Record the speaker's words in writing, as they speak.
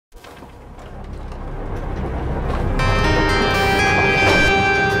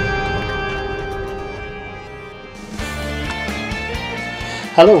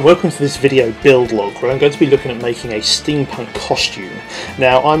Hello and welcome to this video build log where I'm going to be looking at making a steampunk costume.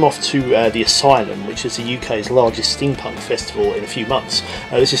 Now I'm off to the Asylum, which is the UK's largest steampunk festival, in a few months.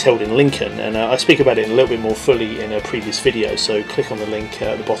 This is held in Lincoln, and I speak about it a little bit more fully in a previous video, so click on the link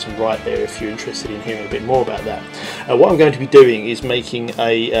at the bottom right there if you're interested in hearing a bit more about that. What I'm going to be doing is making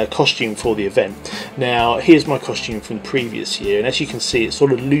a costume for the event. Now here's my costume from the previous year, and as you can see it's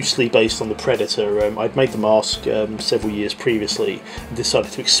sort of loosely based on the Predator. I'd made the mask several years previously and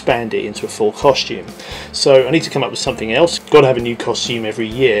decided to expand it into a full costume. So I need to come up with something else. Got to have a new costume every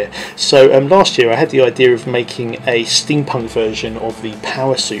year. So last year I had the idea of making a steampunk version of the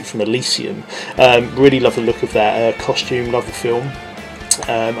power suit from Elysium. Really love the look of that costume, love the film.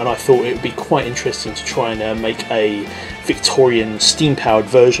 And I thought it would be quite interesting to try and make a Victorian steam-powered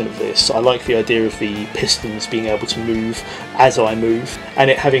version of this. I like the idea of the pistons being able to move as I move, and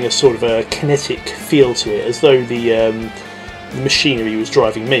it having a sort of a kinetic feel to it, as though the machinery was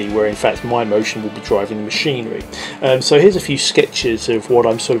driving me, where in fact my motion will be driving the machinery. So here's a few sketches of what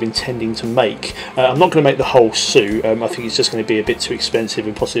I'm sort of intending to make. I'm not going to make the whole suit. I think it's just going to be a bit too expensive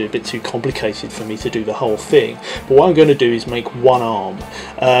and possibly a bit too complicated for me to do the whole thing. But what I'm going to do is make one arm.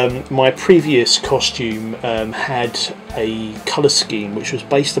 My previous costume had a colour scheme which was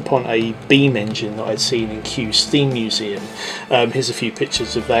based upon a beam engine that I'd seen in Kew Steam Museum. Here's a few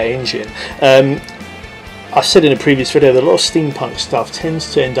pictures of that engine. I said in a previous video that a lot of steampunk stuff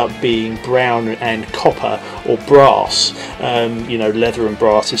tends to end up being brown and copper or brass. You know, leather and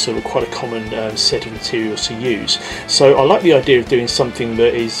brass is sort of quite a common set of materials to use. So I like the idea of doing something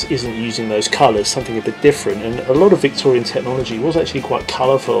that isn't using those colours, something a bit different. And a lot of Victorian technology was actually quite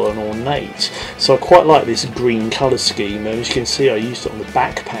colourful and ornate. So I quite like this green colour scheme. And as you can see, I used it on the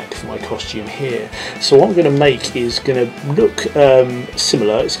backpack for my costume here. So what I'm going to make is going to look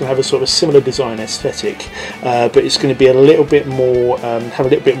similar. It's going to have a sort of similar design aesthetic. But it's going to be a little bit more, have a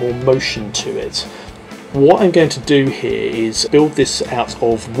little bit more motion to it. What I'm going to do here is build this out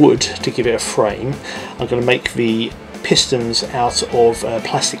of wood to give it a frame. I'm going to make the pistons out of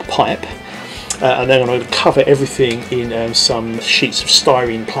plastic pipe, and then I'm going to cover everything in some sheets of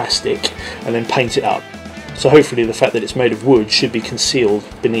styrene plastic and then paint it up. So hopefully the fact that it's made of wood should be concealed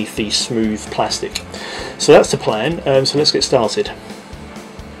beneath the smooth plastic. So that's the plan, so let's get started.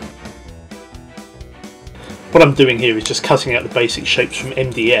 What I'm doing here is just cutting out the basic shapes from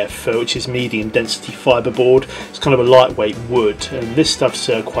MDF, which is medium density fiberboard. It's kind of a lightweight wood, and this stuff's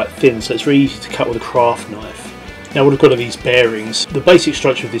quite thin, so it's very easy to cut with a craft knife. Now what I've got are these bearings. The basic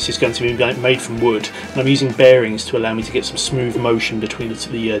structure of this is going to be made from wood, and I'm using bearings to allow me to get some smooth motion between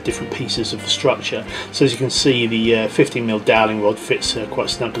the different pieces of the structure. So as you can see, the 15mm dowling rod fits quite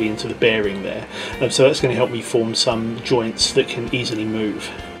snugly into the bearing there, so that's going to help me form some joints that can easily move.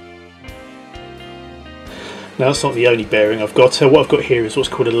 Now that's not the only bearing I've got. What I've got here is what's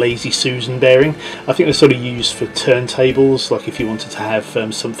called a Lazy Susan bearing. I think they're sort of used for turntables, like if you wanted to have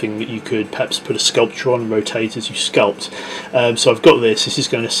something that you could perhaps put a sculpture on and rotate as you sculpt. So I've got this. This is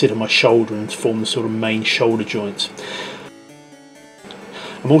going to sit on my shoulder and form the sort of main shoulder joint.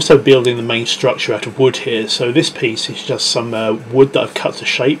 I'm also building the main structure out of wood here, so this piece is just some wood that I've cut to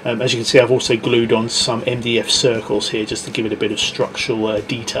shape. As you can see, I've also glued on some MDF circles here just to give it a bit of structural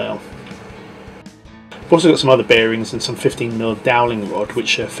detail. I've also got some other bearings and some 15mm dowling rod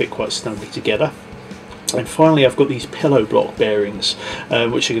which fit quite snugly together. And finally I've got these pillow block bearings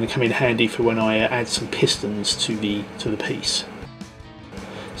which are going to come in handy for when I add some pistons to the piece.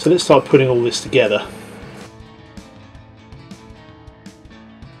 So let's start putting all this together.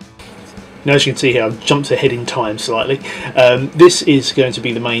 Now as you can see here, I've jumped ahead in time slightly. This is going to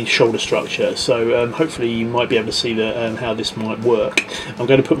be the main shoulder structure, so hopefully you might be able to see how this might work. I'm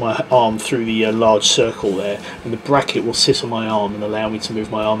going to put my arm through the large circle there, and the bracket will sit on my arm and allow me to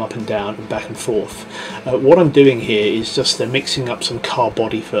move my arm up and down and back and forth. What I'm doing here is just mixing up some car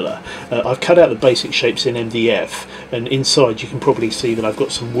body filler. I've cut out the basic shapes in MDF, and inside you can probably see that I've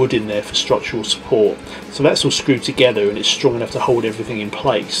got some wood in there for structural support. So that's all screwed together and it's strong enough to hold everything in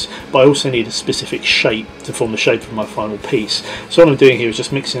place. But I also need a specific shape to form the shape of my final piece. So what I'm doing here is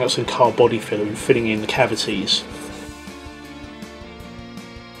just mixing up some car body filler and filling in the cavities.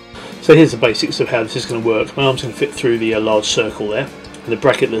 So here's the basics of how this is going to work. My arm's going to fit through the large circle there, and the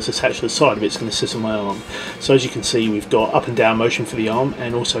bracket that's attached to the side of it is going to sit on my arm. So as you can see, we've got up and down motion for the arm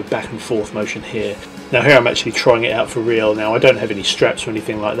and also back and forth motion here. Now here I'm actually trying it out for real. Now I don't have any straps or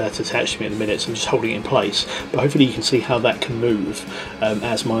anything like that attached to me at the minute, so I'm just holding it in place, but hopefully you can see how that can move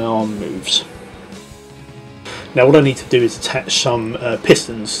as my arm moves. Now what I need to do is attach some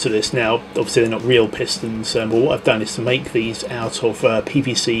pistons to this. Now obviously they're not real pistons, but what I've done is to make these out of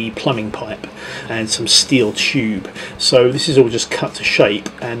PVC plumbing pipe and some steel tube. So this is all just cut to shape,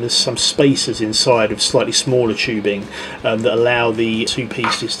 and there's some spacers inside of slightly smaller tubing that allow the two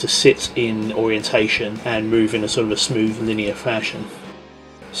pieces to sit in orientation and move in a sort of a smooth linear fashion.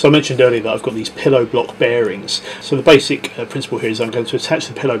 So I mentioned earlier that I've got these pillow block bearings. So the basic principle here is I'm going to attach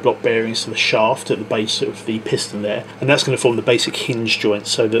the pillow block bearings to the shaft at the base of the piston there, and that's going to form the basic hinge joint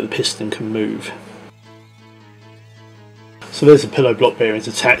so that the piston can move. So there's the pillow block bearings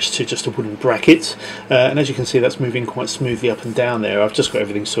attached to just a wooden bracket, and as you can see that's moving quite smoothly up and down there. I've just got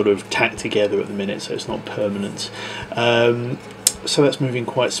everything sort of tacked together at the minute, so it's not permanent. So that's moving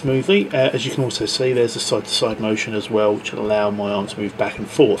quite smoothly. As you can also see, there's a side-to-side motion as well, which will allow my arm to move back and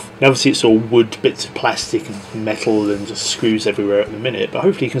forth. Now obviously it's all wood, bits of plastic and metal and just screws everywhere at the minute, but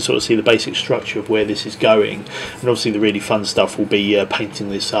hopefully you can sort of see the basic structure of where this is going. And obviously the really fun stuff will be painting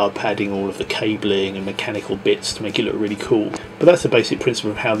this up, adding all of the cabling and mechanical bits to make it look really cool. But that's the basic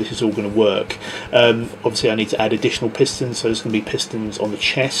principle of how this is all going to work. Obviously I need to add additional pistons, so there's going to be pistons on the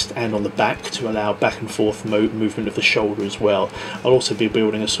chest and on the back to allow back and forth movement of the shoulder as well. I'll also be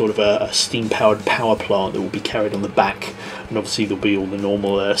building a sort of a steam-powered power plant that will be carried on the back, and obviously there'll be all the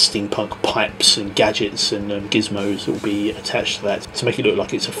normal steampunk pipes and gadgets and gizmos that will be attached to that to make it look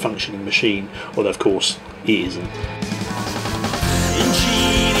like it's a functioning machine, although of course it isn't.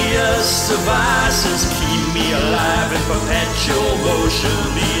 Ingenious devices keep me alive in perpetual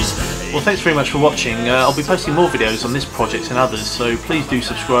motion. Well, thanks very much for watching. I'll be posting more videos on this project and others, so please do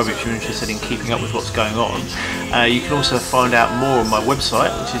subscribe if you're interested in keeping up with what's going on. You can also find out more on my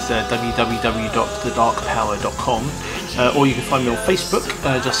website, which is www.thedarkpower.com, or you can find me on Facebook,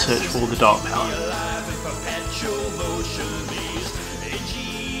 just search for The Dark Power.